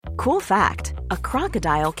Cool fact, a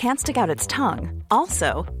crocodile can't stick out its tongue.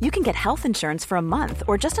 Also, you can get health insurance for a month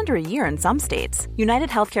or just under a year in some states. United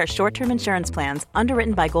Healthcare short-term insurance plans,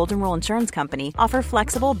 underwritten by Golden Rule Insurance Company, offer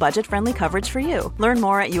flexible, budget-friendly coverage for you. Learn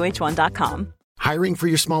more at uh1.com. Hiring for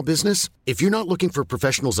your small business? If you're not looking for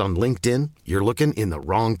professionals on LinkedIn, you're looking in the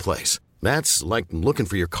wrong place. That's like looking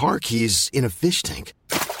for your car keys in a fish tank.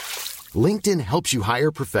 LinkedIn helps you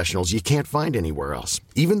hire professionals you can't find anywhere else,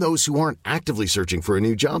 even those who aren't actively searching for a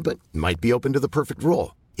new job but might be open to the perfect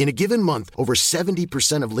role. In a given month, over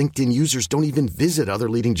 70% of LinkedIn users don't even visit other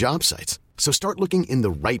leading job sites. So start looking in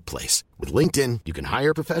the right place. With LinkedIn, you can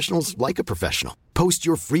hire professionals like a professional. Post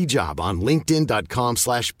your free job on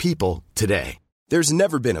linkedin.com/people today. There's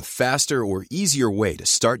never been a faster or easier way to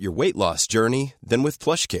start your weight loss journey than with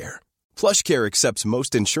PlushCare. PlushCare accepts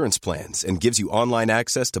most insurance plans and gives you online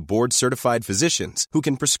access to board-certified physicians who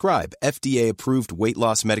can prescribe FDA-approved weight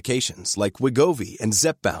loss medications like Wegovy and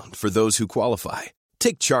Zepbound for those who qualify.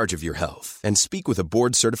 Take charge of your health and speak with a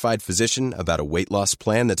board-certified physician about a weight loss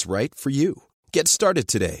plan that's right for you. Get started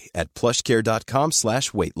today at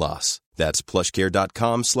plushcare.com/weight loss. That's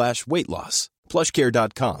plushcare.com/weight loss.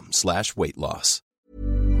 plushcare.com/weight loss.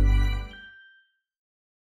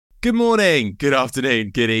 Good morning, good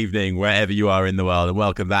afternoon, good evening, wherever you are in the world, and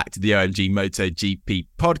welcome back to the OMG MotoGP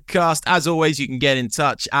podcast. As always, you can get in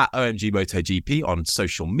touch at OMG MotoGP on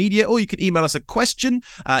social media, or you can email us a question.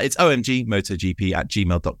 It's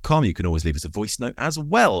omgmotogp@gmail.com. You can always leave us a voice note as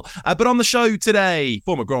well. But on the show today,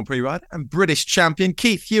 former Grand Prix rider and British champion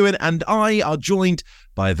Keith Hewen and I are joined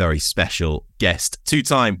by a very special guest,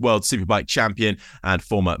 two-time World Superbike champion and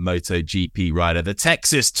former MotoGP rider, the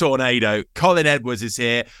Texas Tornado. Colin Edwards is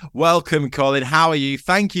here. Welcome, Colin. How are you?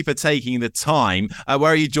 Thank you for taking the time.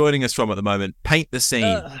 Where are you joining us from at the moment? Paint the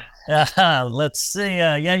scene. Let's see.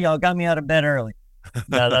 Y'all got me out of bed early.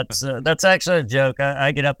 No, that's actually a joke.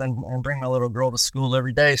 I get up and bring my little girl to school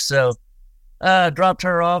every day. So dropped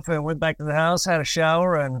her off and went back to the house, had a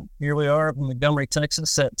shower, and here we are in Montgomery,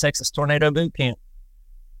 Texas at Texas Tornado Boot Camp.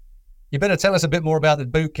 You better tell us a bit more about the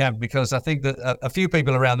boot camp, because I think that a few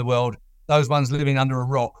people around the world, those ones living under a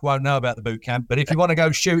rock, won't know about the boot camp. But if you want to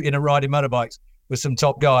go shooting and riding motorbikes with some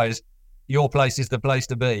top guys, your place is the place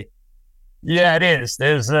to be. Yeah, it is.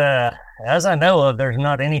 There's, as I know of, there's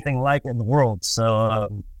not anything like it in the world.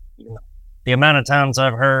 So, the amount of times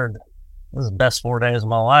I've heard, this is the best 4 days of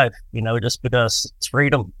my life, just because it's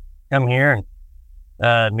freedom. Come here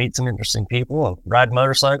and meet some interesting people and ride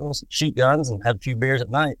motorcycles, shoot guns, and have a few beers at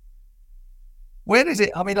night. Where does it,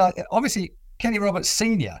 obviously Kenny Roberts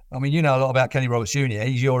Sr., you know a lot about Kenny Roberts Jr.,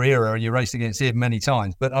 he's your era and you raced against him many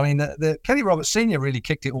times, but the Kenny Roberts Sr. really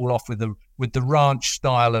kicked it all off with the ranch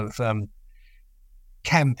style of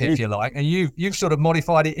camp, if you like, and you've sort of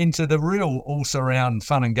modified it into the real all-surround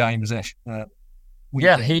fun and games-ish.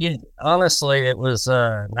 Yeah, he did. Honestly, it was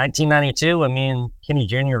 1992 when me and Kenny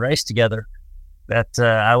Jr. raced together that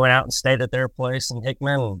I went out and stayed at their place in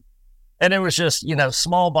Hickman. And it was just,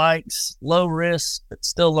 small bikes, low risk, but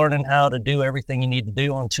still learning how to do everything you need to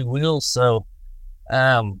do on two wheels. So,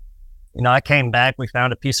 I came back, we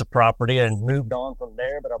found a piece of property and moved on from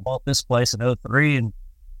there. But I bought this place in 2003, and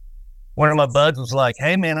one of my buds was like,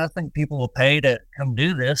 hey, man, I think people will pay to come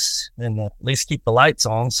do this and at least keep the lights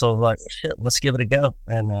on. So, shit, let's give it a go.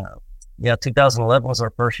 And, 2011 was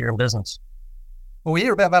our first year in business. Well, we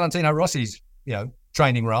hear about Valentino Rossi's,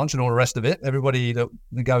 training ranch and all the rest of it, everybody that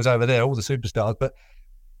goes over there, all the superstars. But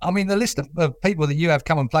the list of people that you have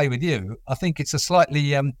come and play with you, I think it's a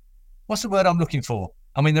slightly, what's the word I'm looking for?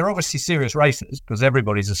 They're obviously serious racers, because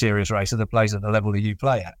everybody's a serious racer that plays at the level that you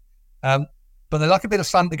play at. But they like a bit of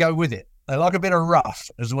fun to go with it. They like a bit of rough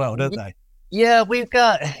as well, don't they? Yeah,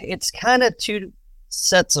 it's kind of two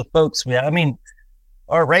sets of folks.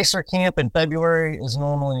 Our racer camp in February is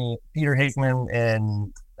normally Peter Hickman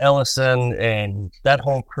and Ellison and that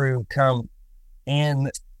whole crew come, and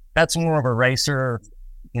that's more of a racer,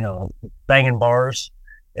 banging bars.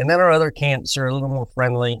 And then our other camps are a little more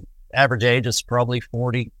friendly. Average age is probably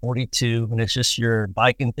 40, 42, and it's just your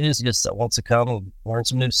bike enthusiast that wants to come and learn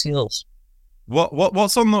some new skills.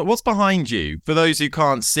 What's behind you? For those who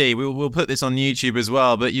can't see, we'll put this on YouTube as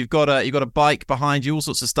well. But you've got a bike behind you, all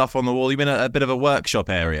sorts of stuff on the wall. You've been at a bit of a workshop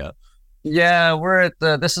area. Yeah, we're at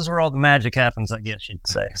this is where all the magic happens, I guess you'd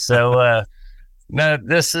say. So, no,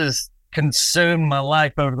 this has consumed my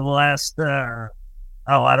life over the last, 4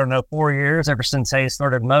 years, ever since Hayes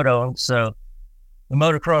started motoing. So the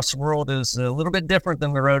motocross world is a little bit different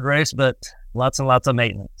than the road race, but lots and lots of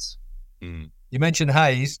maintenance. You mentioned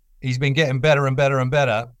Hayes. He's been getting better and better and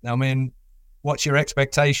better. What's your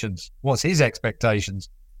expectations? What's his expectations?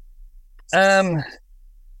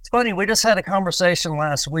 It's funny. We just had a conversation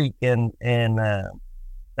last week, and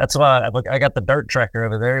that's why I got the dirt tracker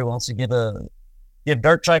over there. He wants to give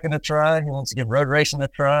dirt tracking a try. He wants to give road racing a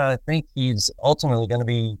try. I think he's ultimately going to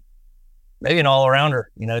be maybe an all-arounder.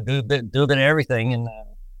 Do a bit of everything, and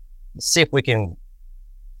see if we can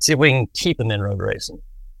keep him in road racing.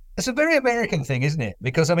 It's a very American thing, isn't it?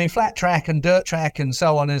 Because, I mean, flat track and dirt track and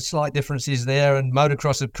so on, there's slight differences there. And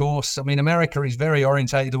motocross, of course. I mean, America is very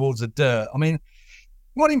orientated towards the dirt. I mean,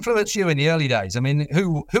 what influenced you in the early days? I mean,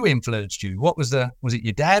 who influenced you? Was it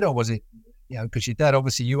your dad, or was it, because your dad,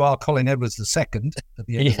 obviously, you are Colin Edwards II at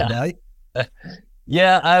the end of the day.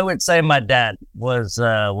 Yeah, I would say my dad was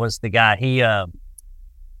the guy. He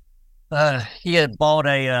had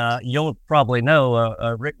bought you'll probably know,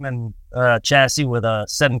 a Rickman chassis with a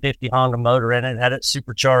 750 Honda motor in it, had it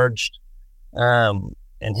supercharged. And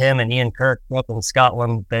him and Ian Kirk up in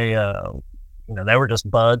Scotland, they were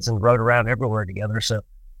just buds and rode around everywhere together. So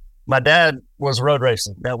my dad was road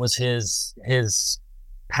racing. That was his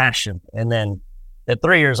passion. And then at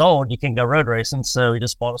 3 years old, you can go road racing. So he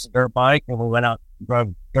just bought us a dirt bike, and we went out and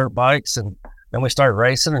drove dirt bikes, and then we started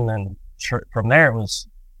racing. And then from there, it was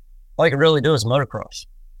all you could really do is motocross.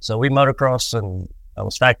 So we motocrossed, and I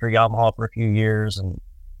was factory Yamaha for a few years. And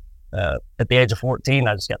at the age of 14,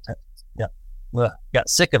 I just got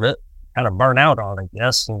sick of it, kind of burnt out on it, I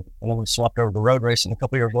guess. And then we swapped over to road racing a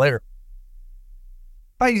couple years later.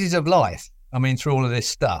 Phases of life. I mean, through all of this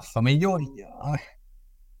stuff. I mean,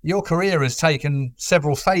 your career has taken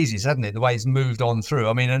several phases, hasn't it? The way it's moved on through.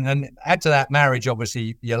 I mean, and add to that marriage,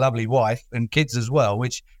 obviously, your lovely wife and kids as well,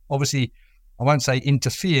 which obviously, I won't say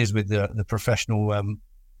interferes with the professional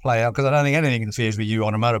player, because I don't think anything interferes with you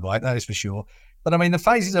on a motorbike, that is for sure. But I mean, the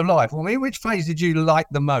phases of life. I mean, which phase did you like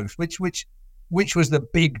the most? Which was the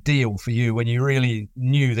big deal for you when you really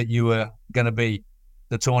knew that you were going to be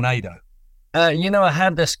the tornado? I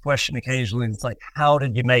had this question occasionally. It's like, how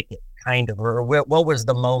did you make it, kind of, or what was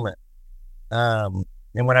the moment?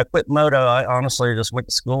 And when I quit moto, I honestly just went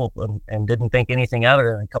to school and didn't think anything of it.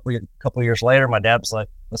 And a couple years later, my dad was like,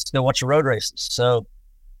 let's go watch the road races. So,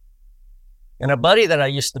 and a buddy that I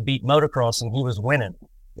used to beat motocross, and he was winning.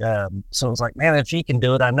 So I was like, man, if he can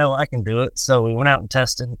do it, I know I can do it. So we went out and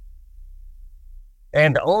tested.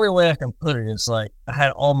 And the only way I can put it is like, I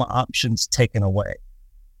had all my options taken away.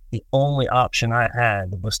 The only option I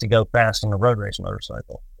had was to go fast on a road race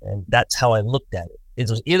motorcycle. And that's how I looked at it. It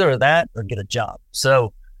was either that or get a job.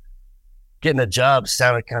 So getting a job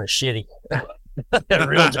sounded kind of shitty. A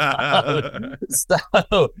real job. So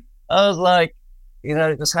I was like,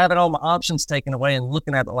 just having all my options taken away and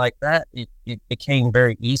looking at it like that, it became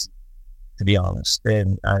very easy, to be honest.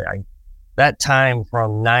 And I that time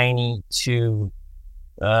from 90 to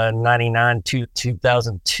 99 to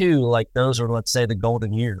 2002, like those are, let's say, the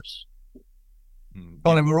golden years.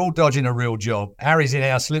 Colin, we're all dodging a real job. Harry's in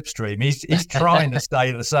our slipstream. He's trying to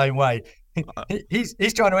stay the same way.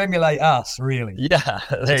 He's trying to emulate us, really. Yeah.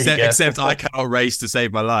 Except I cannot race to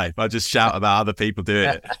save my life. I just shout about other people doing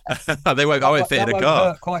it. I won't fit in a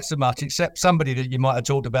car. Hurt quite so much, except somebody that you might have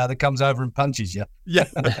talked about that comes over and punches you. Yeah.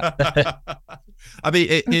 I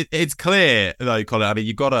mean, it's clear though, Colin. I mean,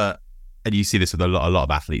 you've got to, and you see this with a lot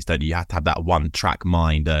of athletes, don't you? You have to have that one track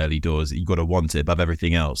mind early doors. You've got to want it above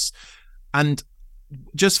everything else. And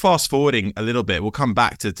just fast forwarding a little bit, we'll come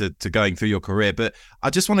back to going through your career, but I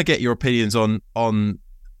just want to get your opinions on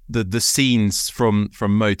the scenes from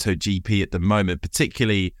MotoGP at the moment,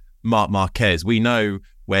 particularly Marc Marquez. We know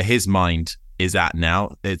where his mind is at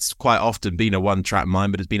now. It's quite often been a one-track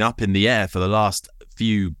mind, but it's been up in the air for the last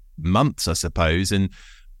few months, I suppose, and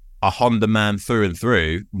a Honda man through and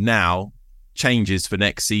through now changes for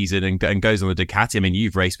next season and goes on the Ducati. I mean,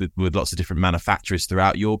 you've raced with lots of different manufacturers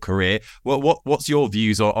throughout your career. What's your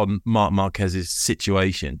views on Marc Marquez's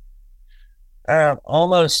situation? I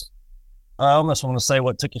almost want to say,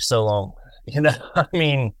 what took you so long? I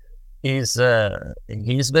mean, he's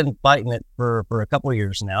been fighting it for a couple of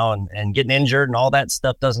years now, and getting injured and all that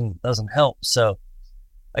stuff doesn't help. So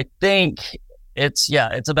I think it's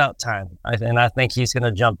about time. I think he's going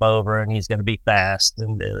to jump over, and he's going to be fast,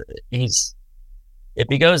 and if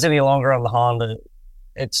he goes any longer on the Honda,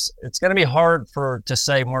 it's going to be hard to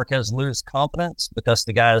say Marquez lose confidence, because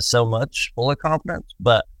the guy is so much full of confidence,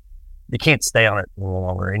 but you can't stay on it any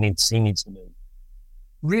longer. He needs to move.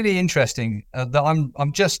 Really interesting. That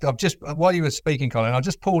I've just while you were speaking, Colin, I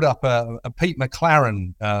just pulled up a Pete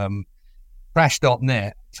McLaren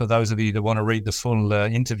crash.net for those of you that want to read the full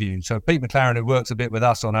interview. So Pete McLaren, who works a bit with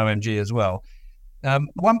us on OMG as well.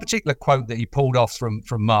 One particular quote that he pulled off from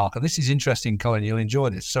Mark, and this is interesting, Colin, you'll enjoy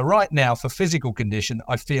this. So right now, for physical condition,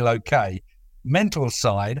 I feel okay. Mental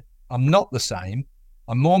side, I'm not the same.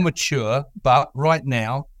 I'm more mature, but right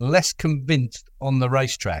now, less convinced on the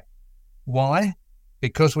racetrack. Why?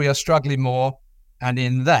 Because we are struggling more. And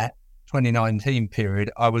in that 2019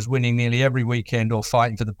 period, I was winning nearly every weekend or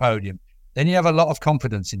fighting for the podium. Then you have a lot of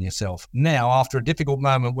confidence in yourself. Now, after a difficult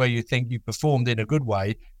moment where you think you performed in a good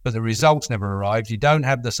way, but the results never arrived, you don't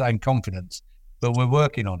have the same confidence, but we're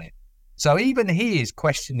working on it. So even he is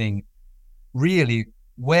questioning really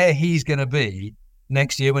where he's going to be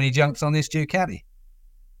next year when he jumps on this Ducati.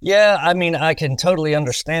 Yeah, I mean, I can totally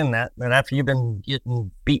understand that. But after you've been getting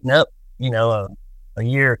beaten up, a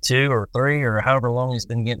year or 2 or 3 or however long he's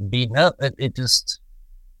been getting beaten up, it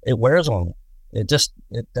wears on you. It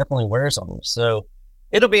definitely wears on you. So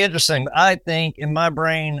it'll be interesting. I think in my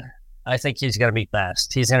brain, I think he's going to be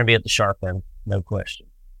fast. He's going to be at the sharp end, no question.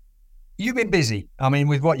 You've been busy. I mean,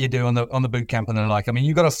 with what you do on the boot camp and the like. I mean,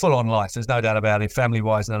 you've got a full-on life. There's no doubt about it,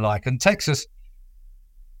 family-wise and the like. And Texas,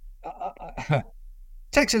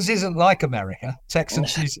 Texas isn't like America.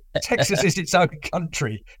 Texas is its own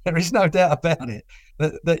country. There is no doubt about it.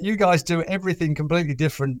 That you guys do everything completely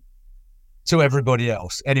different to everybody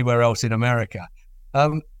else, anywhere else in America.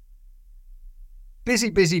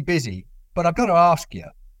 Busy. But I've got to ask you,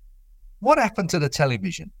 what happened to the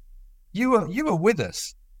television? You were with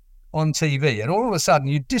us on TV, and all of a sudden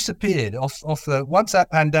you disappeared off the. Once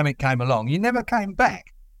that pandemic came along, you never came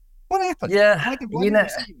back. What happened? Yeah,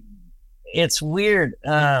 it's weird.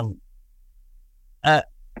 I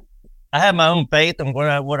have my own faith in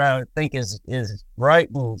what I think is right,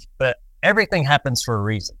 but everything happens for a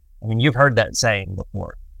reason. I mean, you've heard that saying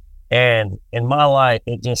before, and in my life,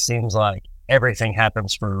 it just seems like everything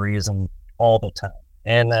happens for a reason all the time.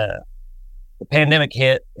 And the pandemic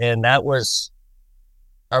hit, and that was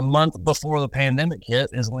a month before the pandemic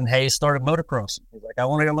hit is when Hayes started motocrossing. He's like, I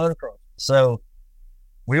want to go motocross. So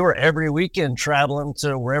we were every weekend traveling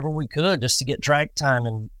to wherever we could just to get track time.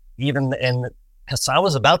 And because I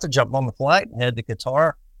was about to jump on the flight and head to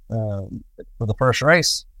Qatar for the first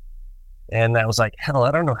race. And I was like, hell,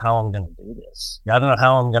 I don't know how I'm going to do this. I don't know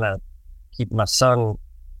how I'm going to keep my son,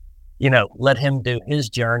 let him do his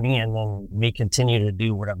journey and then me continue to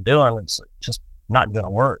do what I'm doing. It's just not going to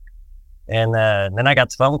work. And then I got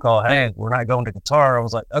the phone call, hey, we're not going to Qatar. I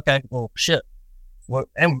was like, okay, well, shit. Well,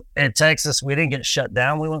 and in Texas, we didn't get shut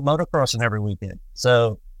down. We went motocrossing every weekend.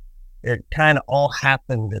 So it kind of all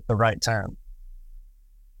happened at the right time.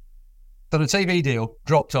 So the TV deal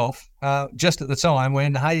dropped off just at the time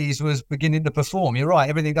when Hayes was beginning to perform. You're right,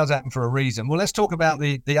 everything does happen for a reason. Well, let's talk about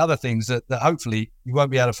the other things that hopefully you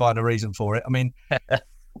won't be able to find a reason for it. I mean,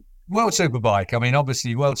 World Superbike. I mean,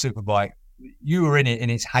 obviously, World Superbike, you were in it in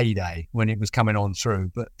its heyday when it was coming on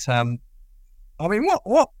through. But, I mean,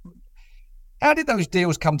 how did those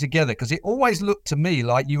deals come together? Because it always looked to me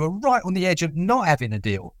like you were right on the edge of not having a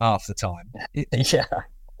deal half the time. Yeah.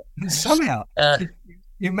 Somehow.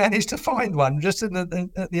 You managed to find one just at the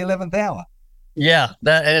 11th hour. Yeah,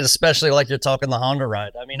 and especially like you're talking the Honda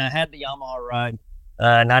ride. I mean, I had the Yamaha ride,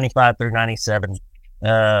 95 through 97.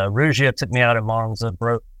 Ruggia took me out at Monza,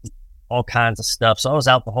 broke all kinds of stuff. So I was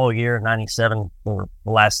out the whole year in 97 for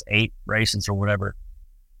the last 8 races or whatever.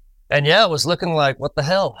 And yeah, it was looking like, what the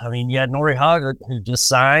hell? I mean, you had Nori Haggard who just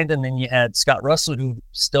signed, and then you had Scott Russell who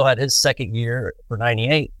still had his second year for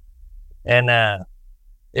 98. And,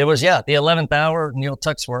 it was, the 11th hour, Neil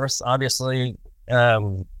Tuxworth, obviously.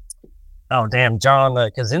 John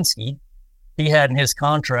Kaczynski, he had in his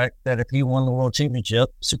contract that if he won the world championship,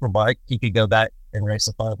 Superbike, he could go back and race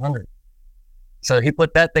the 500. So he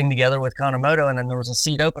put that thing together with Kanemoto, and then there was a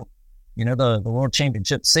seat open. The world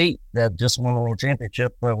championship seat that just won the world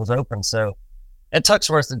championship was open. So, and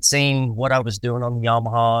Tuxworth had seen what I was doing on the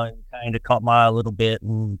Yamaha and kind of caught my eye a little bit,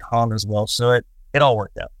 and Honda as well. So it all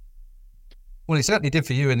worked out. Well, it certainly did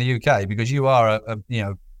for you in the UK because you are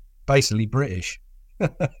basically British.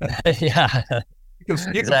 Yeah, you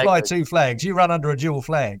can fly 2 flags. You run under a dual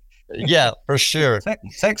flag. Yeah, for sure.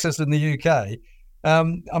 Texas and the UK.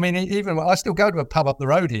 I mean, even I still go to a pub up the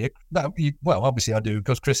road here. Well, obviously I do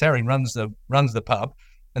because Chris Herring runs the pub,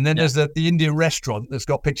 and then there's the Indian restaurant that's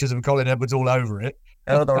got pictures of Colin Edwards all over it.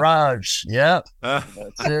 Oh, the Raj. Yeah.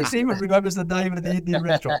 He even remembers the name of the Indian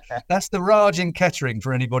restaurant. That's the Raj in Kettering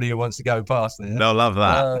for anybody who wants to go past there. They'll love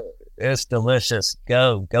that. It's delicious.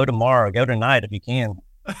 Go tomorrow. Go tonight if you can.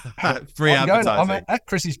 Free advertising. I'm at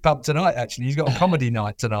Chris's pub tonight, actually. He's got a comedy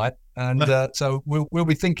night tonight. And so we'll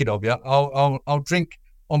be thinking of you. I'll drink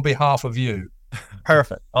on behalf of you.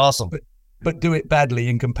 Perfect. Awesome. But do it badly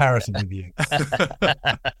in comparison with you.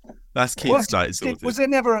 That's Keith's night. Was there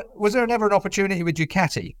never an opportunity with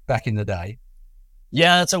Ducati back in the day?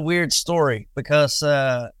 Yeah, it's a weird story because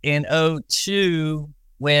in 2002,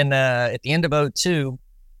 when at the end of 2002,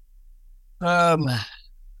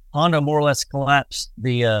 Honda more or less collapsed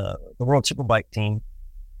the World Superbike team.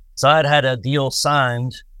 So I'd had a deal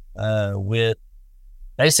signed with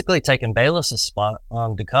basically taking Bayless's spot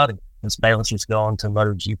on Ducati, because Bayless was going to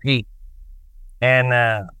MotoGP. And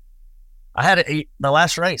I had the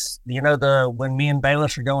last race, when me and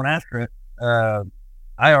Bayless were going after it,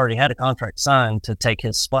 I already had a contract signed to take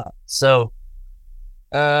his spot. So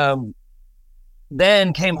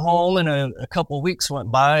then came home, and a couple of weeks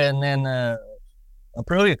went by, and then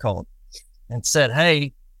Aprilia called and said,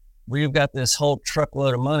 hey, we've got this whole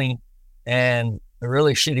truckload of money and a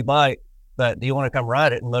really shitty bike, but do you want to come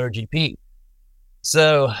ride it in MotoGP?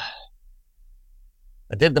 So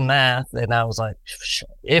I did the math, and I was like,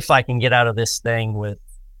 if I can get out of this thing with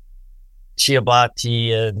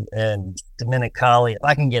Ciabatti and Domenicali, if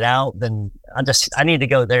I can get out, then I need to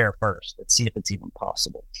go there first and see if it's even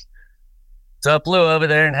possible. So I flew over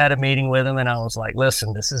there and had a meeting with him, and I was like,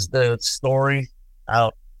 listen, this is the story.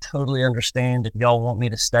 I'll totally understand if y'all want me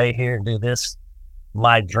to stay here and do this.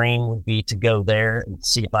 My dream would be to go there and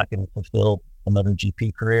see if I can fulfill a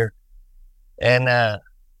MotoGP career. And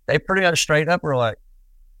they pretty much straight up were like,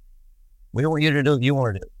 we want you to do what you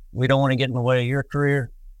want to do. We don't want to get in the way of your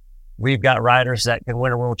career. We've got riders that can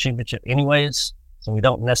win a world championship anyways, so we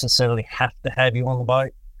don't necessarily have to have you on the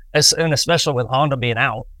bike, and especially with Honda being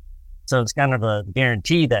out. So it's kind of a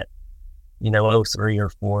guarantee that, 03 or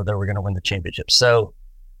 04, that we're going to win the championship. So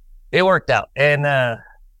it worked out. And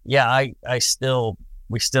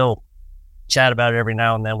we still chat about it every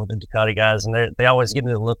now and then with the Ducati guys, and they always give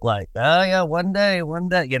me the look like, oh yeah, one day,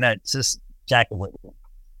 it's just jacking with me.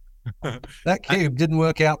 That cube didn't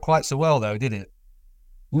work out quite so well, though, did it?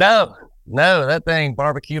 No, that thing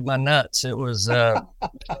barbecued my nuts. It was,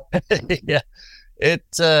 yeah,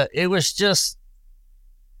 it was just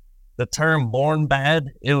the term born bad.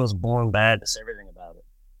 It was born bad. That's everything about it.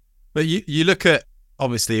 But you look at,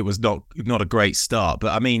 obviously it was not a great start,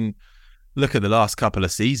 but I mean, look at the last couple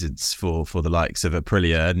of seasons for the likes of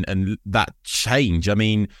Aprilia and that change. I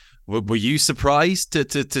mean, were you surprised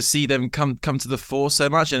to see them come to the fore so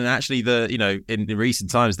much? And actually, in recent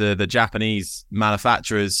times, the Japanese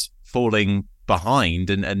manufacturers falling behind,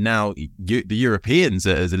 and now the Europeans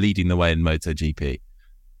are leading the way in MotoGP.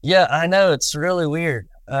 Yeah, I know, it's really weird.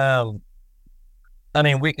 I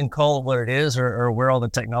mean, we can call it what it is, or where all the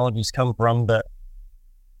technologies come from, but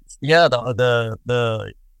yeah,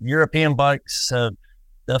 the European bikes have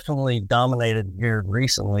definitely dominated here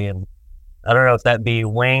recently, and I don't know if that be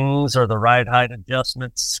wings or the ride height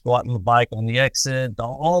adjustments, squatting the bike on the exit,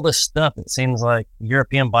 all this stuff. It seems like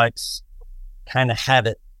European bikes kind of have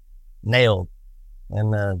it nailed,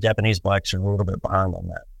 and the Japanese bikes are a little bit behind on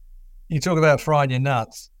that. You talk about frying your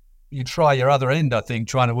nuts. You try your other end, I think,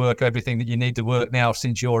 trying to work everything that you need to work now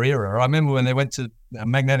since your era. I remember when they went to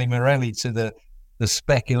Magneti Marelli to the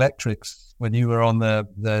spec electrics when you were on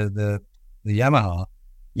the Yamaha.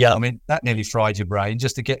 Yeah, I mean, that nearly fried your brain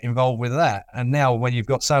just to get involved with that. And now when you've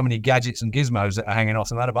got so many gadgets and gizmos that are hanging off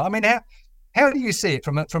the motorbike, I mean, how do you see it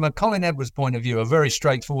from a Colin Edwards point of view, a very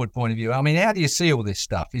straightforward point of view? I mean, how do you see all this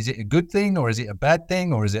stuff? Is it a good thing, or is it a bad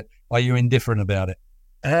thing, or are you indifferent about it?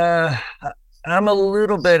 I'm a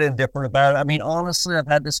little bit indifferent about it. I mean, honestly, I've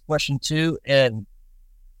had this question too. In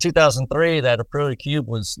 2003, that Aprilia Cube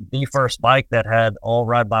was the first bike that had all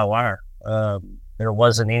ride-by-wire. There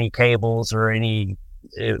wasn't any cables or any.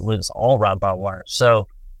 It was all ride-by-wire. So,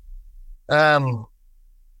 and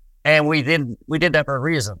we did that for a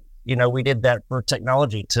reason. We did that for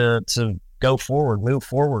technology to go forward, move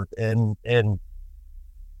forward. And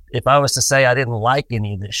if I was to say I didn't like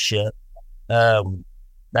any of this shit,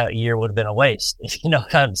 that year would have been a waste.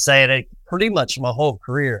 I'm saying it pretty much my whole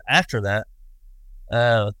career after that,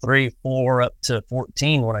 3, 4 up to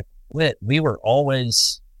 14 when I quit, we were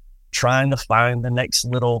always trying to find the next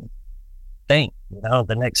little thing,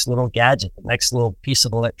 the next little gadget, the next little piece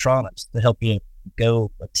of electronics to help you go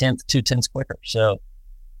 1/10, 2/10 quicker. So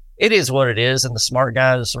it is what it is. And the smart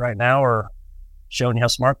guys right now are showing you how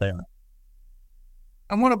smart they are.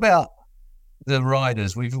 And what about the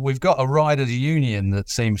riders? We've got a riders union that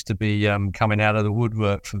seems to be coming out of the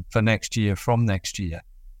woodwork for next year, from next year,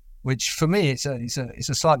 which for me it's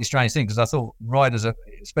a slightly strange thing, because I thought riders,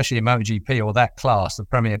 especially in MotoGP or that class, the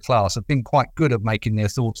Premier class, have been quite good at making their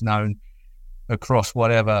thoughts known across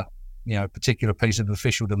whatever particular piece of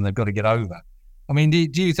officialdom they've got to get over. I mean,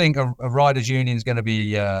 do you think a riders union is going to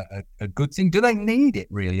be a good thing? Do they need it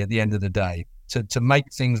really at the end of the day to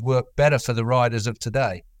make things work better for the riders of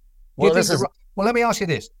today? Well, let me ask you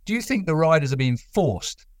this. Do you think the riders are being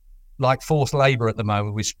forced labour at the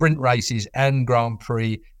moment with sprint races and Grand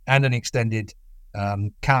Prix and an extended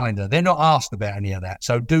calendar. They're not asked about any of that.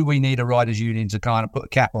 So do we need a riders union to kind of put a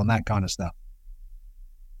cap on that kind of stuff?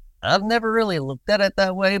 I've never really looked at it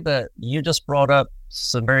that way, but you just brought up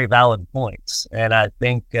some very valid points. And I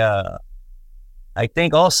think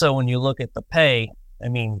also when you look at the pay, I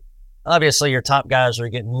mean, obviously your top guys are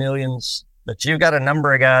getting millions, but you've got a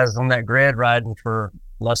number of guys on that grid riding for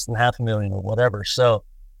less than $500,000 or whatever. So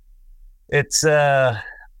it's,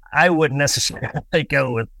 I wouldn't necessarily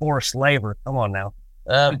go with forced labor. Come on now.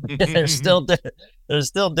 They're still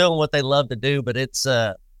doing what they love to do, but it's,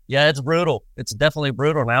 yeah, it's brutal. It's definitely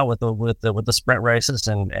brutal now with the sprint races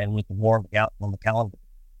and with the warm out on the calendar.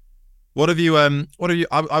 What have you?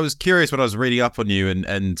 I was curious when I was reading up on you,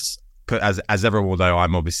 and as everyone will know,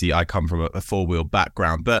 I come from a 4-wheel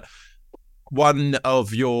background, but one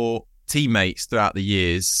of your teammates throughout the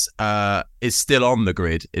years is still on the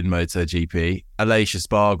grid in MotoGP, Aleix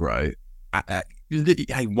Espargaro.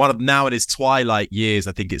 One of now in his twilight years,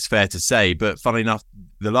 I think it's fair to say, but funnily enough,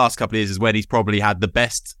 the last couple of years is when he's probably had the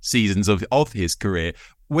best seasons of his career.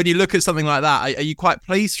 When you look at something like that, are you quite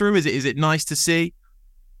pleased for him? Is it nice to see?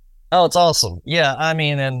 Oh, it's awesome. Yeah, I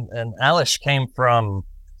mean, and Aleix came from,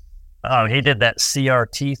 he did that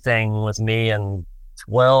CRT thing with me in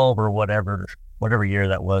 12 or whatever year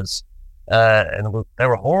that was. And there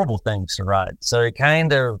were horrible things to ride. So it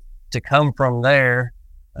kind of, to come from there,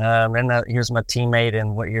 and here's my teammate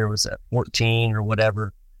in, what year was that? 14 or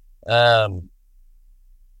whatever.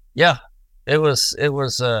 Yeah, it's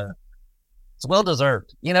well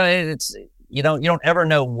deserved. You know, it's, you don't ever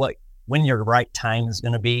know when your right time is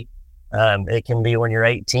going to be. It can be when you're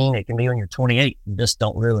 18. It can be when you're 28. You just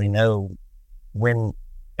don't really know when.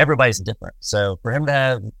 Everybody's different. So for him to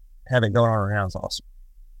have it going on right now is awesome.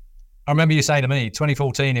 I remember you saying to me,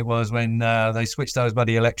 2014 it was, when they switched those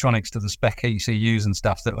bloody electronics to the spec ECUs and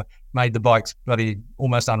stuff that made the bikes bloody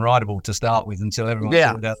almost unrideable to start with until everyone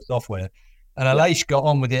sorted out the software. And Aleix got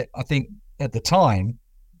on with it. I think at the time,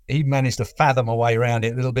 he managed to fathom a way around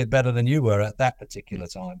it a little bit better than you were at that particular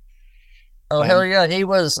time. Oh, hell yeah.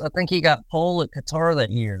 I think he got pole at Qatar that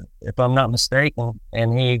year, if I'm not mistaken.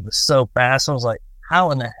 And he was so fast. I was like,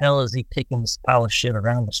 how in the hell is he kicking this pile of shit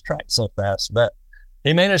around this track so fast? But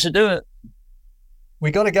he managed to do it.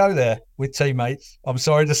 We got to go there with teammates. I'm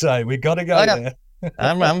sorry to say, we got to go there.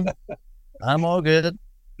 I'm all good.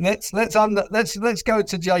 Let's go to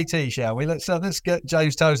JT, shall we? Let's get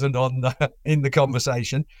James Toseland on in the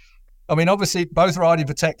conversation. I mean, obviously, both riding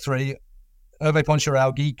for Tech 3. Hervé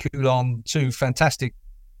Poncharal, Guy Coulon, two fantastic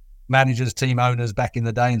managers, team owners back in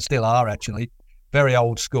the day, and still are actually very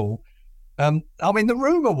old school. I mean, the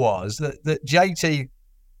rumor was that JT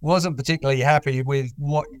wasn't particularly happy with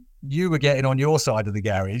what you were getting on your side of the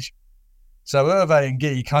garage. So Hervé and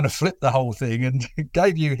Guy kind of flipped the whole thing and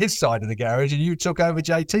gave you his side of the garage, and you took over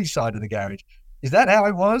JT's side of the garage. Is that how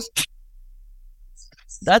it was?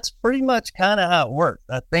 That's pretty much kind of how it worked.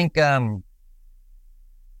 I think, you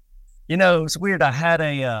know, it's weird. I had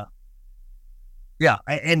I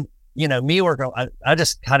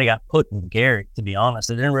just kind of got put in Gary, to be honest.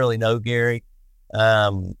 I didn't really know Gary.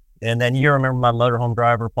 And then you remember my motorhome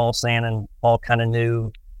driver, Paul Sannon. Paul kind of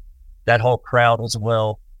knew that whole crowd as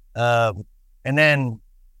well. And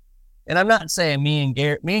I'm not saying me and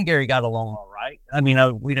Gary got along all right. I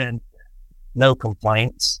mean, we didn't, no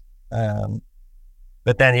complaints.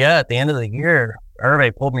 But then, at the end of the year,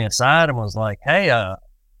 Hervé pulled me aside and was like, hey,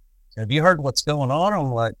 have you heard what's going on?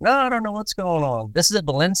 I'm like, no, I don't know what's going on. This is at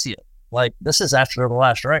Valencia. Like, this is after the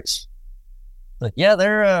last race. Like, yeah,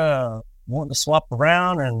 they're wanting to swap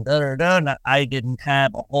around and da-da-da. And I didn't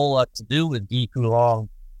have a whole lot to do with Guy Coulon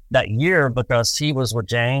that year because he was with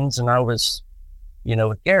James and I was,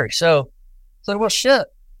 with Gary. So well, shit,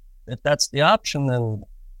 if that's the option, then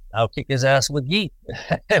I'll kick his ass with Guy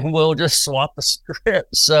and we'll just swap the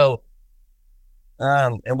script. So,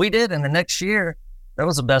 and we did. And the next year, that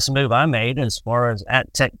was the best move I made as far as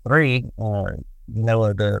at Tech 3. The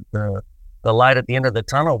light at the end of the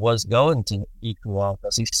tunnel was going to Guy Coulon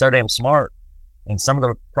because he's so damn smart. And some of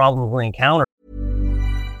the problems we encountered.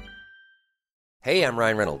 Hey, I'm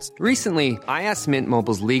Ryan Reynolds. Recently, I asked Mint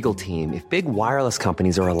Mobile's legal team if big wireless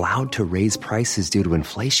companies are allowed to raise prices due to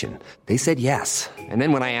inflation. They said yes. And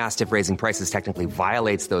then when I asked if raising prices technically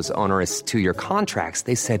violates those onerous 2-year contracts,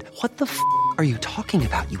 they said, what the f*** are you talking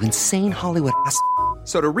about, you insane Hollywood ass f-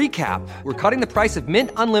 So to recap, we're cutting the price of Mint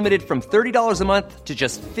Unlimited from $30 a month to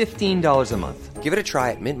just $15 a month. Give it a try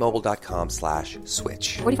at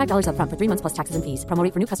mintmobile.com/switch. $45 up front for 3 months plus taxes and fees. Promo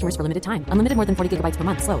rate for new customers for limited time. Unlimited more than 40 gigabytes per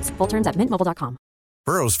month. Slows full terms at mintmobile.com.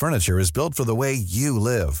 Burrow's furniture is built for the way you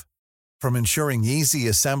live. From ensuring easy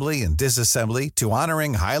assembly and disassembly to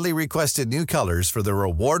honoring highly requested new colors for their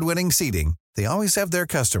award-winning seating, they always have their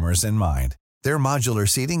customers in mind. Their modular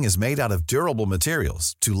seating is made out of durable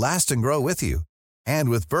materials to last and grow with you. And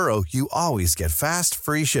with Burrow, you always get fast,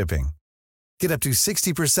 free shipping. Get up to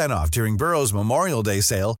 60% off during Burrow's Memorial Day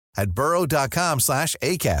sale at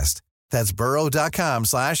burrow.com/ACAST. That's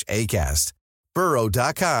burrow.com/ACAST.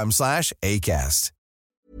 burrow.com/ACAST.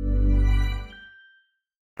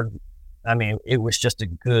 I mean, it was just a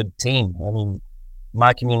good team. I mean,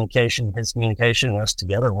 my communication, his communication, us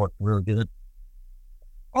together worked really good.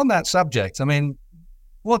 On that subject, I mean,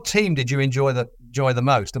 what team did you enjoy the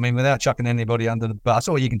most? I mean, without chucking anybody under the bus,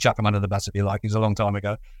 or you can chuck them under the bus if you like. It was a long time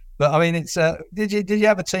ago, but I mean, it's did you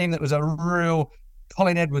have a team that was a real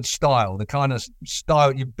Colin Edwards style, the kind of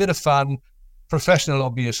style, a bit of fun, professional,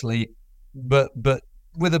 obviously, but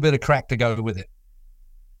with a bit of crack to go with it?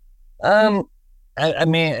 I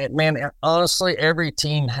mean, man, honestly, every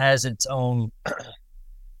team has its own.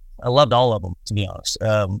 I loved all of them, to be honest.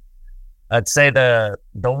 I'd say the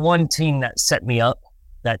one team that set me up,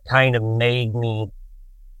 that kind of made me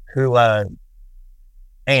who I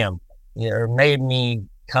am, or made me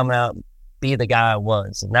come out, be the guy I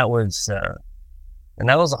was, and that was a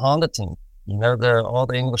Honda team. You know, all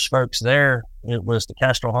the English folks there. It was the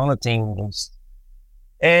Castrol Honda team,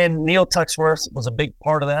 and Neil Tuxworth was a big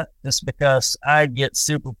part of that. Just because I'd get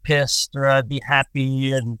super pissed or I'd be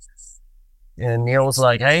happy, and Neil was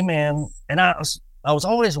like, "Hey, man," and I was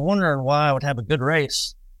always wondering why I would have a good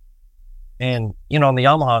race. And, you know, on the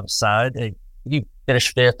Yamaha side, you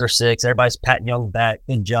finish 5th or 6th, everybody's patting you on the back.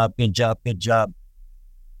 Good job, good job, good job.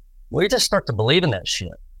 Well, you just start to believe in that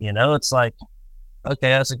shit. You know, it's like, okay,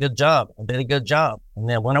 that's a good job. I did a good job. And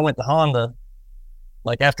then when I went to Honda,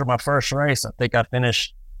 like after my first race, I think I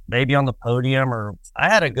finished maybe on the podium, or I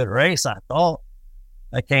had a good race, I thought.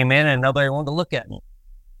 I came in and nobody wanted to look at me.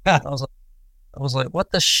 I was like,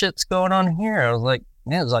 what the shit's going on here? I was like,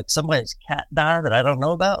 man, it was like somebody's cat died that I don't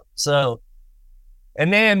know about. So,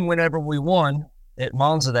 and then whenever we won at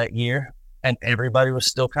Monza that year, and everybody was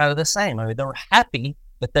still kind of the same. I mean, they were happy,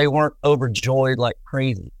 but they weren't overjoyed like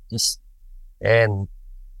crazy. And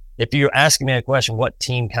if you're asking me a question, what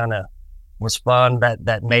team kind of was fun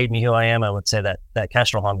that made me who I am, I would say that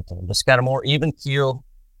Castrol Honda team. Just got a more even keel,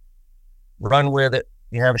 run with it.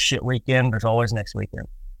 You have a shit weekend, there's always next weekend.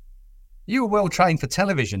 You were well trained for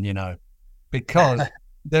television, you know, because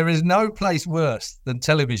there is no place worse than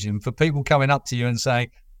television for people coming up to you and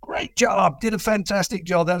saying, "Great job, did a fantastic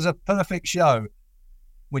job, that was a perfect show,"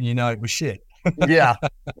 when you know it was shit. Yeah.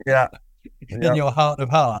 In your heart of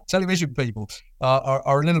heart. Television people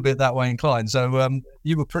are a little bit that way inclined. So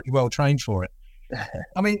you were pretty well trained for it.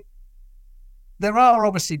 I mean, there are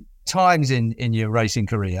obviously times in your racing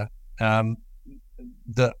career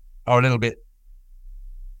that are a little bit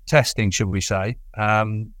testing, should we say.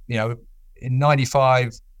 You know, in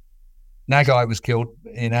 95, Nagai was killed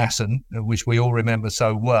in Assen, which we all remember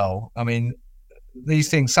so well. I mean, these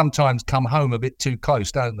things sometimes come home a bit too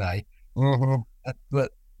close, don't they? Mm-hmm.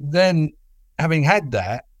 But then, having had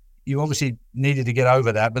that, you obviously needed to get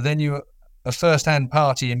over that. But then you were a first-hand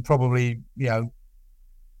party in probably, you know,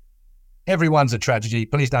 everyone's a tragedy.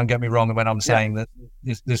 Please don't get me wrong when I'm saying that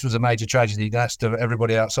this was a major tragedy. That's to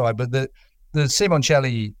everybody outside. But the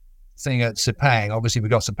Simoncelli thing at Sepang, obviously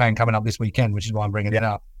we've got Sepang coming up this weekend, which is why I'm bringing it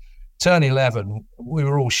up. Turn 11, we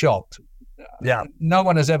were all shocked. Yeah. No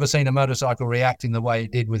one has ever seen a motorcycle reacting the way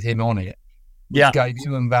it did with him on it. Which gave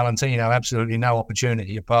you and Valentino absolutely no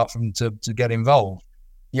opportunity apart from to get involved.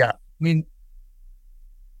 Yeah. I mean,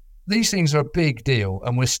 these things are a big deal,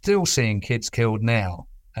 and we're still seeing kids killed now.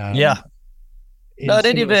 In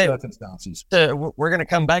similar circumstances. We're going to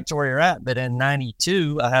come back to where you're at, but in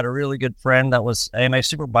 92, I had a really good friend that was AMA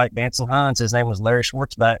Superbike, Manson Hans. His name was Larry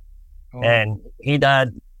Schwartzbach, and he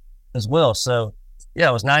died as well. So, yeah,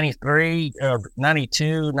 it was 93,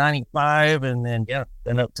 92, 95, and then,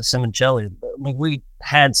 then up to Simoncelli. I mean, we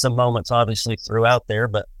had some moments, obviously, throughout there,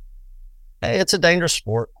 but hey, it's a dangerous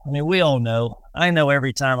sport. I mean, we all know. I know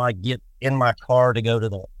every time I get in my car to go to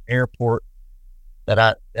the airport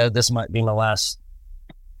that this might be my last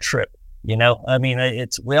trip, you know? I mean,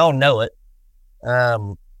 we all know it.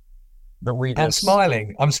 But I'm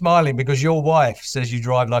smiling because your wife says you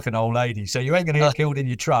drive like an old lady, so you ain't going to get killed in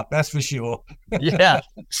your truck, that's for sure. Yeah,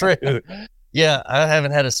 true. Yeah, I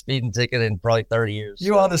haven't had a speeding ticket in probably 30 years.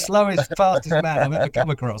 You are the slowest, fastest man I've ever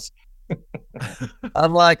come across.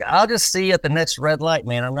 I'm like, I'll just see you at the next red light,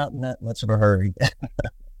 man. I'm not in that much of a hurry.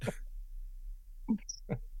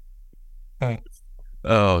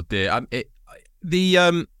 Oh dear.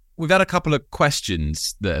 We've had a couple of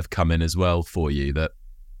questions that have come in as well for you that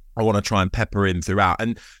I want to try and pepper in throughout.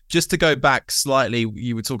 And just to go back slightly,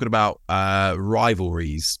 you were talking about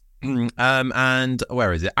rivalries And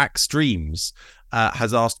where is it? Axe Dreams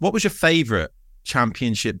has asked, what was your favourite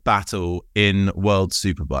championship battle in World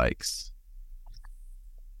Superbikes?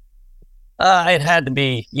 It had to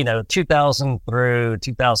be, 2000 through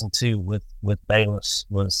 2002 with Bayless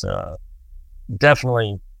was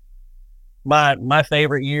definitely my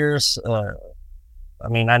favorite years.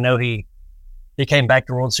 I know he came back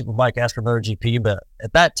to World Superbike after MotoGP, but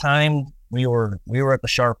at that time we were at the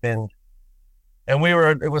sharp end, and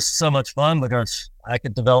it was so much fun because I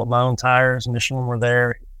could develop my own tires. Michelin were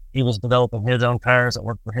there. He was developing his own tires that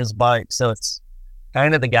worked for his bike. So it's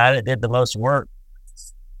kind of the guy that did the most work,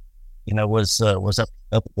 was up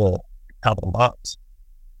at the top of the box.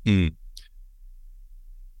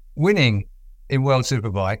 Winning in World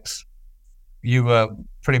Superbikes, you were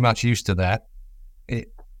pretty much used to that.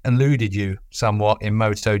 It eluded you somewhat in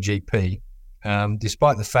MotoGP,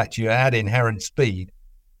 despite the fact you had inherent speed.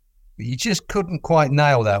 But you just couldn't quite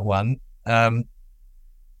nail that one. I'm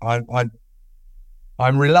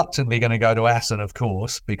reluctantly going to go to Assen, of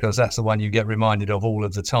course, because that's the one you get reminded of all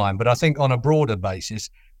of the time. But I think on a broader basis,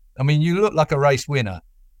 you look like a race winner,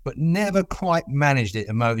 but never quite managed it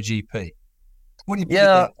in MotoGP. What do you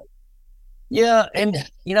think? Yeah, and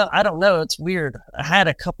I don't know. It's weird. I had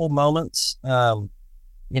a couple moments, Donington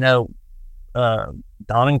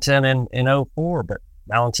in 04, but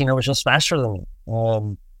Valentino was just faster than me.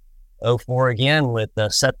 04 again with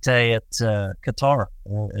Septe at Qatar.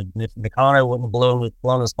 And if Meccano wouldn't have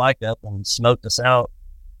blown his bike up and smoked us out,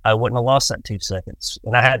 I wouldn't have lost that 2 seconds.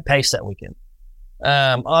 And I had pace that weekend.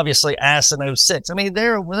 Obviously, Assen 06.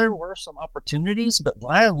 There were some opportunities, but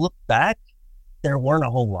when I look back, there weren't a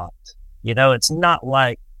whole lot. It's not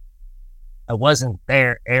like I wasn't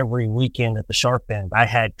there every weekend at the sharp end. I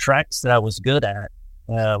had tracks that I was good at,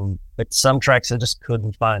 but some tracks I just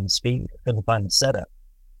couldn't find the speed, couldn't find the setup.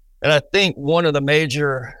 And I think one of the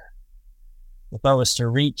major, if I was to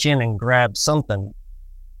reach in and grab something,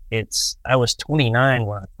 I was 29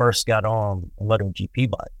 when I first got on a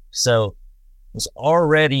MotoGP bike. So it was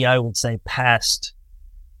already, I would say, past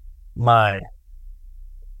my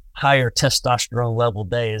higher testosterone level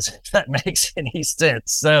days, if that makes any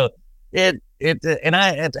sense. So and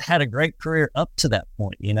I had a great career up to that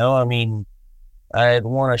point. I had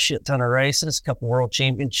won a shit ton of races, a couple world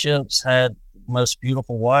championships, had most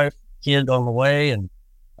beautiful wife, kid on the way, and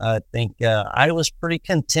I think I was pretty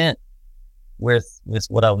content with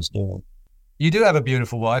what I was doing. You do have a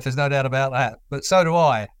beautiful wife, there's no doubt about that, but so do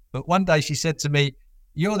I. But one day she said to me,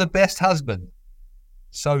 "You're the best husband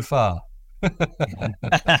so far."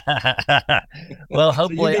 Well,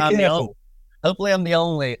 hopefully I'm the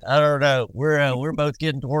only. I don't know. We're both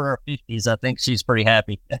getting toward our 50s. I think she's pretty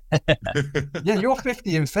happy. Yeah, you're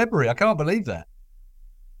 50 in February. I can't believe that.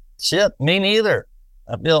 Shit, me neither.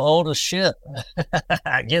 I feel old as shit.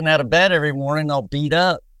 Getting out of bed every morning, all beat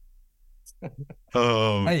up.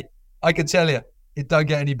 Oh. Hey, I can tell you, it don't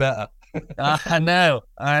get any better. I know.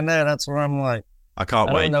 That's where I'm like, I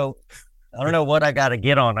can't wait. I don't know what I got to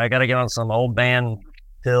get on. I got to get on some old man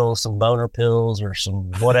pills, some boner pills, or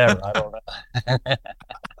some whatever. I don't know.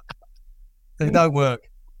 They don't work.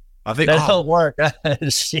 I think they don't work.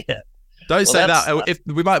 Shit. Don't say that. If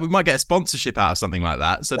we might get a sponsorship out of something like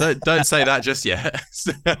that. So don't say that just yet.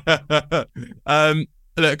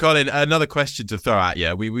 Look, Colin, another question to throw at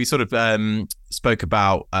you. We sort of spoke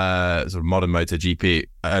about sort of modern MotoGP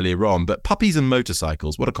earlier on, but puppies and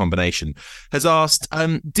motorcycles, what a combination, has asked,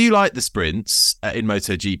 do you like the sprints in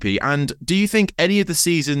MotoGP? And do you think any of the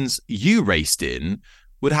seasons you raced in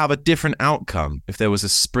would have a different outcome if there was a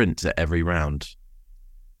sprint at every round?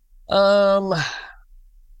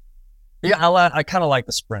 Yeah, I kind of like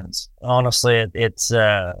the sprints. Honestly, it's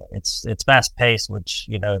fast paced, which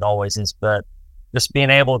it always is, but just being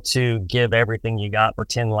able to give everything you got for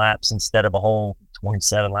 10 laps instead of a whole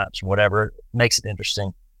 27 laps or whatever makes it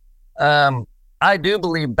interesting. I do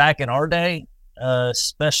believe back in our day,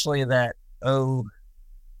 especially that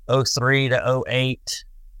 03 to 08,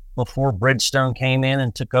 before Bridgestone came in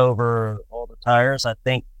and took over all the tires, I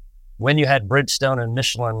think when you had Bridgestone and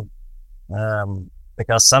Michelin,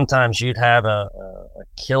 because sometimes you'd have a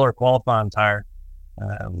killer qualifying tire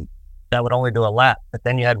that would only do a lap, but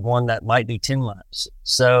then you had one that might do 10 laps.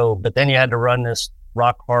 So, but then you had to run this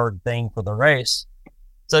rock hard thing for the race.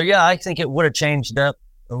 So yeah, I think it would have changed up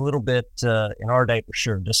a little bit in our day for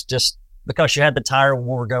sure. Just because you had the tire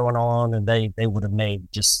war going on, and they would have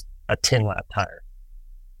made just a 10 lap tire.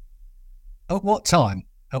 At what time,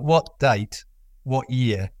 at what date, what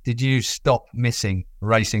year did you stop missing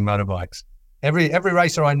racing motorbikes? Every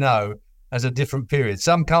racer I know has a different period.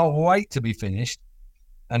 Some can't wait to be finished.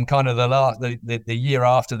 and kind of the year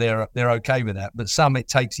after they're okay with that. But some, it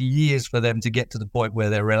takes years for them to get to the point where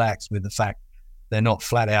they're relaxed with the fact they're not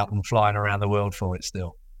flat out and flying around the world for it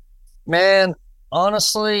still. Man,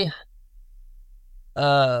 honestly,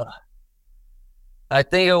 I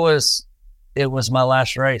think it was my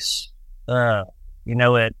last race. At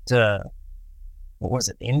what was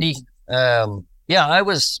it, Indy? Yeah, I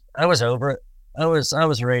was over it. I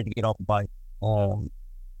was ready to get off the bike.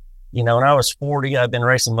 When I was 40, I've been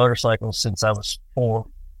racing motorcycles since I was 4.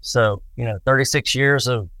 So, 36 years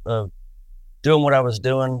of doing what I was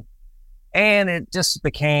doing. And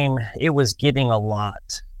it was getting a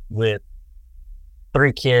lot with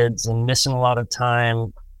 3 kids and missing a lot of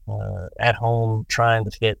time at home trying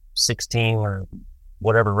to fit 16 or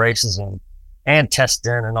whatever races in and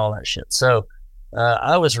testing and all that shit. So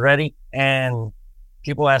I was ready, and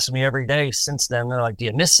people ask me every day since then, they're like, do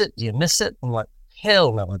you miss it? Do you miss it? I'm like,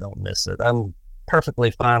 hell no, I don't miss it. I'm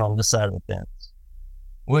perfectly fine on this side of the fence.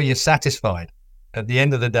 Were you satisfied at the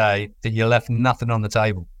end of the day that you left nothing on the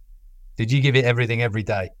table? Did you give it everything every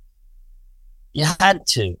day? You had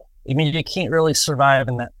to. I mean, you can't really survive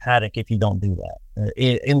in that paddock if you don't do that.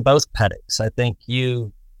 In both paddocks, I think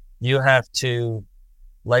you have to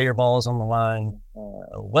lay your balls on the line,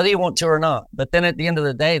 whether you want to or not. But then at the end of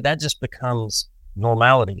the day, that just becomes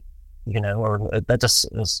normality, or that just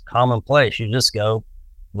is commonplace. You just go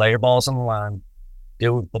lay your balls on the line,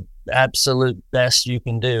 do the absolute best you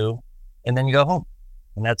can do, and then you go home.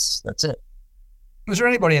 And that's it. Was there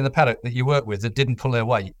anybody in the paddock that you worked with that didn't pull their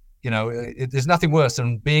weight? There's nothing worse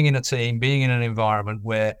than being in a team, being in an environment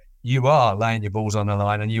where you are laying your balls on the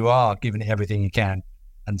line and you are giving it everything you can,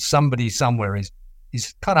 and somebody somewhere is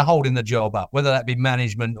kind of holding the job up, whether that be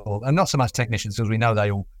management and not so much technicians, because we know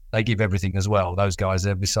they give everything as well. Those guys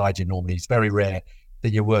are beside you normally. It's very rare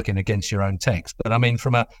that you're working against your own techs. But I mean,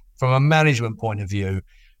 from a management point of view,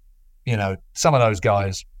 some of those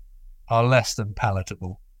guys are less than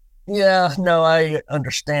palatable. Yeah, no, I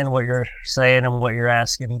understand what you're saying and what you're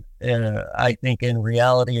asking. I think in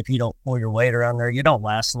reality, if you don't pull your weight around there, you don't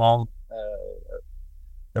last long.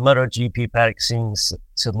 The MotoGP paddock seems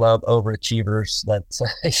to love overachievers that,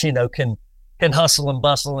 can hustle and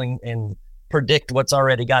bustle and predict what's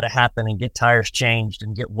already got to happen and get tires changed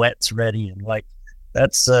and get wets ready. And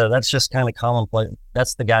that's just kind of commonplace.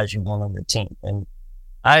 That's the guys you want on your team. And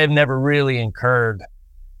I have never really incurred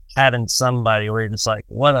having somebody where you're just like,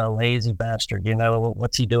 what a lazy bastard,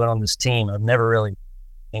 what's he doing on this team? I've never really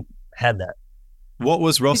had that. What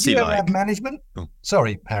was Rossi like? Did you ever have management? Oh.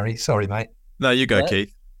 Sorry, Harry. Sorry, mate. No, you go,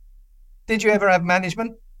 Keith. Did you ever have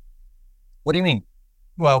management? What do you mean?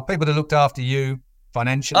 Well, people that looked after you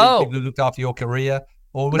financially, people that looked after your career,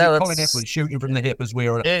 or was it Colin Edwards shooting from the hip as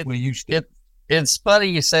we're used to? It's funny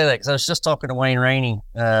you say that, because I was just talking to Wayne Rainey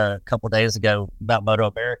a couple of days ago about Moto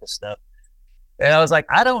America stuff. And I was like,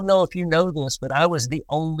 I don't know if you know this, but I was the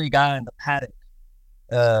only guy in the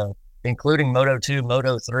paddock, including Moto 2,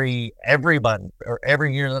 Moto 3, everybody, or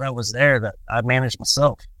every year that I was there, that I managed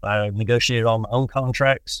myself. I negotiated all my own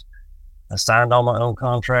contracts. I signed all my own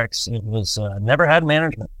contracts. It was never had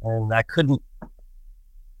management, and I couldn't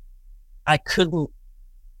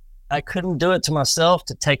do it to myself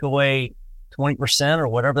to take away 20% or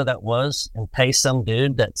whatever that was and pay some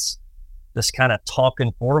dude that's just kind of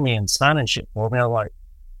talking for me and signing shit for me. I'm like,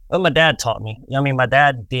 well, my dad taught me. I mean, my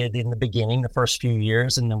dad did in the beginning, the first few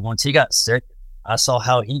years, and then once he got sick, I saw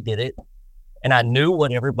how he did it, and I knew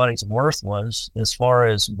what everybody's worth was as far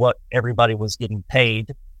as what everybody was getting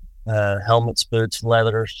paid. Helmets, boots,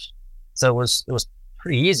 leathers. So it was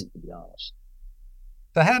pretty easy, to be honest.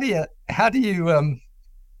 So how do you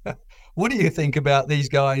what do you think about these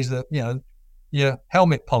guys that, your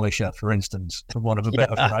helmet polisher, for instance, for want of a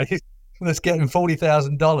better phrase, that's getting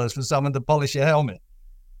 $40,000 for someone to polish your helmet?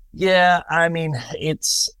 Yeah, I mean,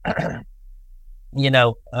 it's, I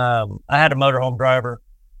had a motorhome driver,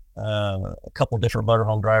 a couple different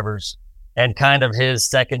motorhome drivers, and kind of his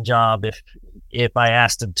second job, if I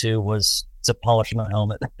asked him to, was to polish my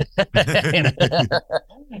helmet.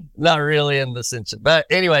 Not really in the sense, but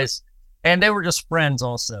anyways, and they were just friends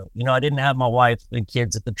also. I didn't have my wife and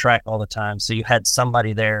kids at the track all the time, so you had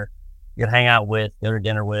somebody there you'd hang out with, go to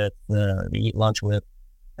dinner with, eat lunch with.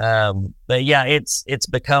 But yeah, it's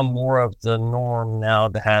become more of the norm now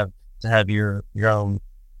to have your own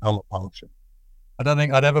helmet polisher. I don't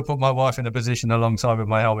think I'd ever put my wife in a position alongside with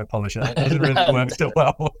my helmet polisher. That doesn't really work so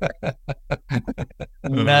well.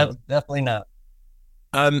 No, definitely not.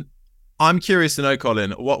 I'm curious to know,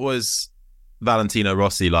 Colin, what was Valentino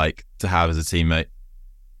Rossi like to have as a teammate?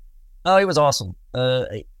 Oh, he was awesome.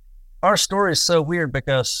 Our story is so weird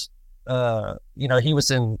because, he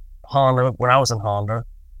was in Honda when I was in Honda,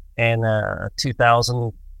 And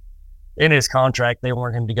 2000, in his contract, they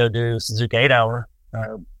wanted him to go do Suzuka 8-hour.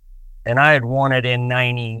 And I had won it in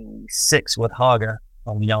 96 with Haga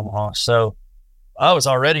on the Yamaha. So I was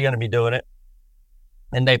already going to be doing it.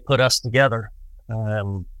 And they put us together.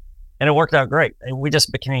 And it worked out great. And we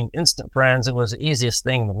just became instant friends. It was the easiest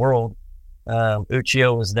thing in the world.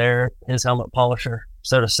 Uccio was there, his helmet polisher,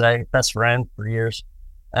 so to say, best friend for years.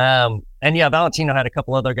 And yeah, Valentino had a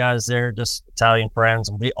couple other guys there, just Italian friends,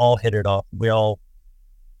 and we all hit it off. We all,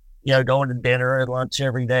 going to dinner and lunch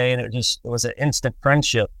every day, and it was an instant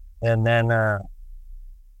friendship. And then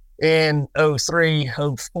in 03,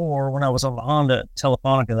 04, when I was on the Honda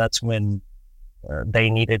Telefonica, that's when they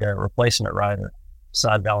needed a replacement rider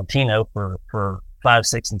beside Valentino for 5,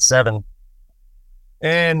 6, and 7.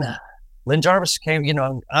 And Lynn Jarvis came,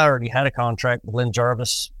 I already had a contract with Lynn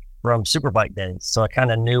Jarvis from Superbike days, so I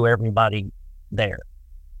kind of knew everybody there.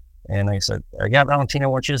 And they said, yeah,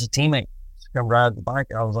 Valentino wants you as a teammate to come ride the bike.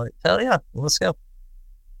 I was like, hell yeah, let's go.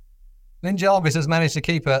 Lynn Jarvis has managed to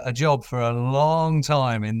keep a job for a long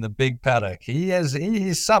time in the big paddock. He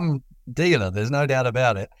is some dealer, there's no doubt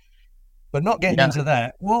about it. But not getting into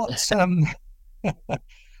that, what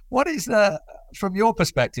is from your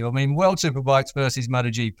perspective, I mean, World Superbikes versus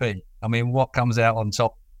MotoGP, I mean, what comes out on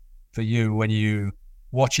top for you when you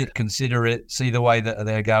watch it, consider it, see the way that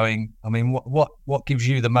they're going? I mean, what gives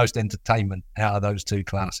you the most entertainment out of those two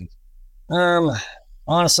classes?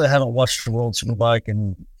 Honestly, I haven't watched the World Superbike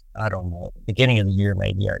in, I don't know, beginning of the year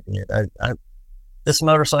maybe I did. This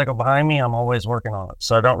motorcycle behind me, I'm always working on it,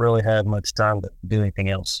 so I don't really have much time to do anything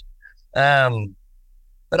else.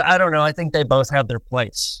 But I don't know. I think they both have their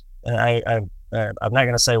place. And I'm not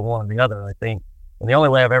going to say one or the other. I think, and the only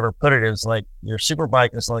way I've ever put it is like your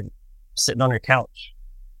Superbike is like sitting on your couch.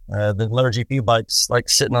 The MotoGP bike's like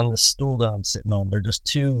sitting on the stool that I'm sitting on.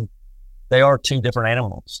 They are two different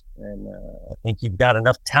animals. And I think you've got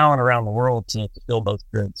enough talent around the world to fill both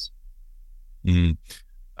grids.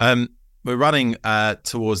 We're running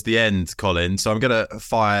towards the end, Colin, so I'm going to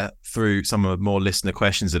fire through some of the more listener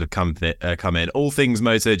questions that have come in. All Things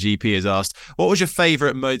MotoGP has asked, what was your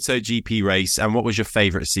favourite MotoGP race and what was your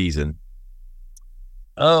favourite season?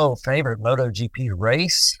 Oh, favourite MotoGP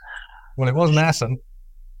race? Well, it wasn't Assen.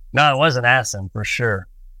 No, it wasn't Assen for sure.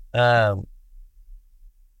 Oh,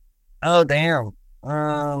 damn.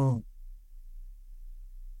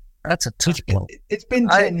 That's a tough one. It's been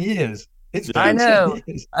 10 years. I know.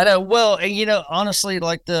 Well, honestly,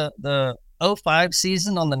 like the 05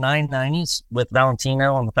 season on the 990s with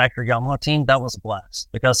Valentino on the factory Yamaha team, that was a blast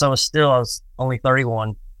because I was only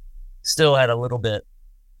 31, still had a little bit.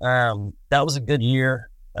 That was a good year.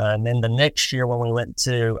 And then the next year when we went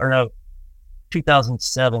to,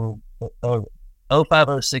 2007,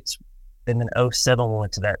 05, 06, and then 07, we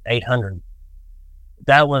went to that 800.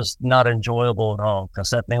 That was not enjoyable at all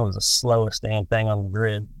because that thing was the slowest damn thing on the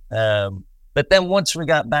grid. But then once we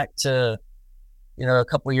got back to, a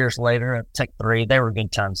couple of years later at Tech 3, they were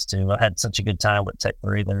good times too. I had such a good time with Tech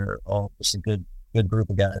 3. They're all just a good group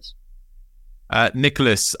of guys.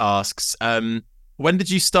 Nicholas asks, when did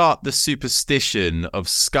you start the superstition of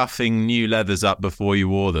scuffing new leathers up before you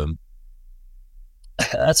wore them?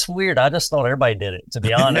 That's weird. I just thought everybody did it, to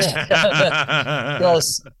be honest.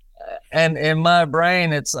 Because, and in my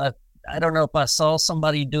brain, it's I don't know if I saw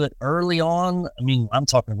somebody do it early on. I mean, I'm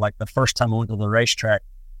talking like the first time I went to the racetrack,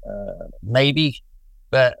 maybe,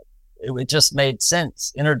 but it just made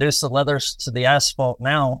sense. Introduce the leathers to the asphalt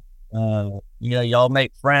now. Y'all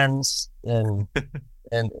make friends and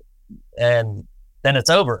then it's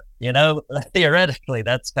over, theoretically.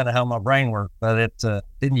 That's kind of how my brain worked, but it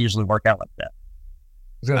didn't usually work out like that.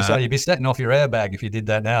 I was going to say, you'd be setting off your airbag if you did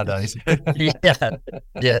that nowadays.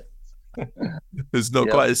 Yeah. It's not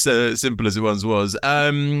quite as simple as it once was.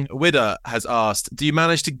 Widder has asked, have you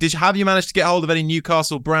managed to get hold of any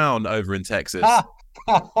Newcastle Brown over in Texas?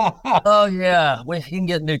 Oh yeah, you can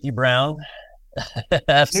get Nuki Brown.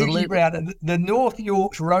 Absolutely. Nuki Brown, the North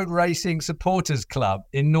Yorks Road Racing Supporters Club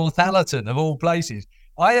in Northallerton, of all places.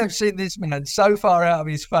 I have seen this man so far out of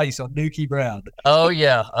his face on Nuki Brown. Oh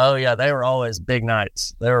yeah. They were always big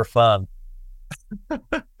nights. They were fun.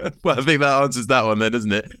 Well, I think that answers that one then,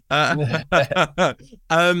 doesn't it? Pat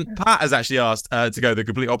has actually asked to go the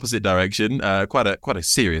complete opposite direction. Quite a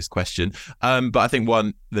serious question, but I think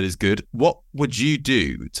one that is good. What would you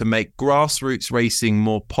do to make grassroots racing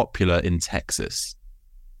more popular in Texas?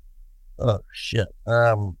 Oh shit.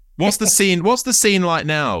 What's the scene like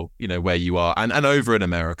now, where you are and over in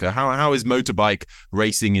America? How is motorbike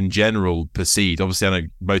racing in general perceived? Obviously, I know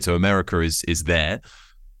Moto America is there.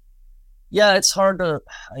 Yeah, it's hard to.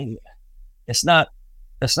 It's not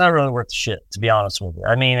It's not really worth the shit, to be honest with you.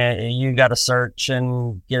 I mean, you got to search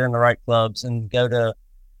and get in the right clubs and go to,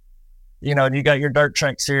 you got your dirt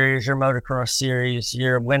track series, your motocross series,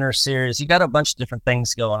 your winter series. You got a bunch of different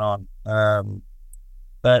things going on.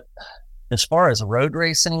 But as far as road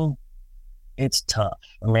racing, it's tough.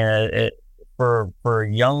 I mean, for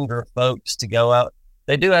younger folks to go out,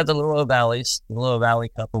 they do have the Little Valleys, the Little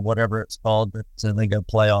Valley Cup or whatever it's called that they go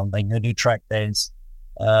play on. They go do track days.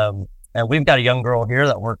 And we've got a young girl here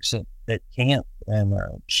that works at camp, and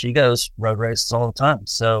she goes road races all the time.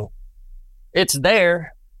 So it's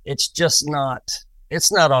there. It's just not.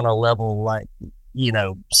 It's not on a level like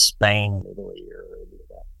Spain, Italy, or any of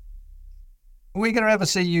that. Are we going to ever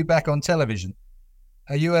see you back on television?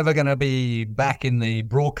 Are you ever going to be back in the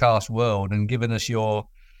broadcast world and giving us your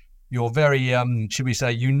very should we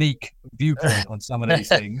say unique viewpoint on some of these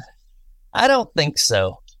things? I don't think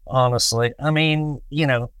so, honestly. I mean,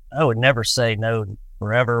 I would never say no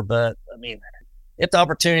forever, but I mean, if the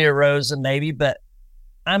opportunity arose, then maybe. But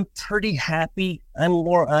I'm pretty happy.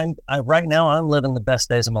 Right now I'm living the best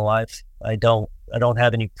days of my life. I don't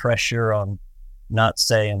have any pressure on not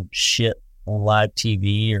saying shit on live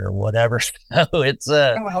TV or whatever. So it's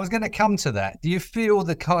I was going to come to that. Do you feel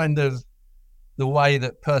the way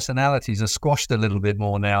that personalities are squashed a little bit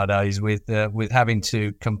more nowadays with having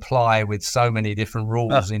to comply with so many different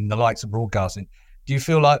rules in the likes of broadcasting? Do you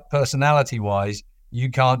feel like personality-wise,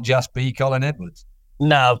 you can't just be Colin Edwards?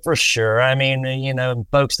 No, for sure. I mean,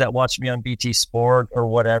 folks that watch me on BT Sport or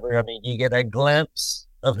whatever, I mean, you get a glimpse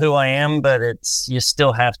of who I am, but you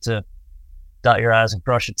still have to dot your I's and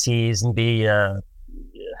cross your T's and be,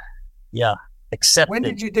 accepted. When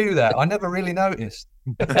did you do that? I never really noticed.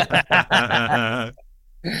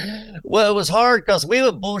 Well, it was hard because we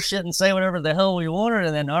would bullshit and say whatever the hell we wanted,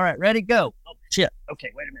 and then, all right, ready, go. Oh, shit.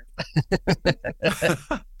 Okay, wait a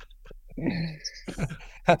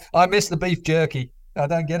minute. I miss the beef jerky. I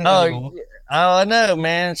don't get it anymore. Oh, I know,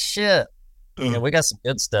 man. Shit. Yeah, we got some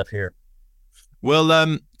good stuff here.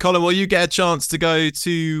 Well, Colin, will you get a chance to go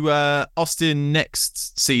to Austin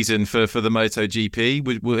next season for the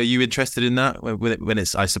MotoGP? Are you interested in that when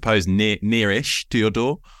it's, I suppose, nearish to your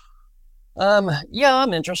door? Yeah,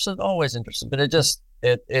 I'm interested. Always interested, but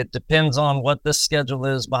it depends on what the schedule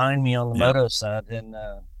is behind me on the moto side. And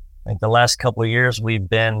I think the last couple of years we've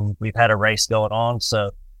had a race going on,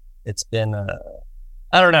 so it's been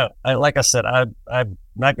I don't know. Like I said, I'm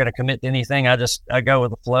not going to commit to anything. I go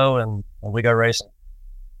with the flow and we go racing.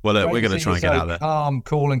 Well, we're going to try and get out there. Calm,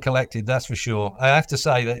 cool, and collected. That's for sure. I have to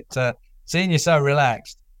say that seeing you so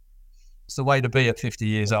relaxed, it's the way to be at 50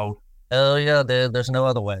 years old. Oh yeah, there's no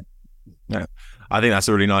other way. Yeah, I think that's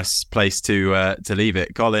a really nice place to leave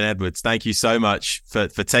it. Colin Edwards, thank you so much for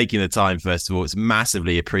taking the time. First of all, it's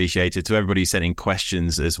massively appreciated. To everybody sending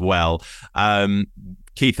questions as well.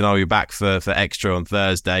 Keith and I will be back for extra on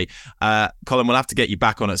Thursday. Colin, we'll have to get you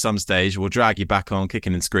back on at some stage. We'll drag you back on,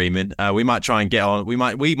 kicking and screaming. We might try and get on. We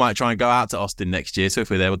might try and go out to Austin next year. So if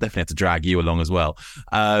we're there, we'll definitely have to drag you along as well.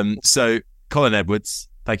 So Colin Edwards,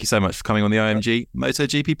 thank you so much for coming on the OMG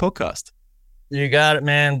MotoGP podcast. You got it,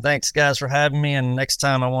 man. Thanks, guys, for having me. And next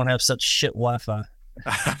time I won't have such shit Wi-Fi.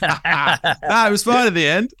 It was fine at the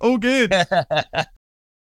end. All good.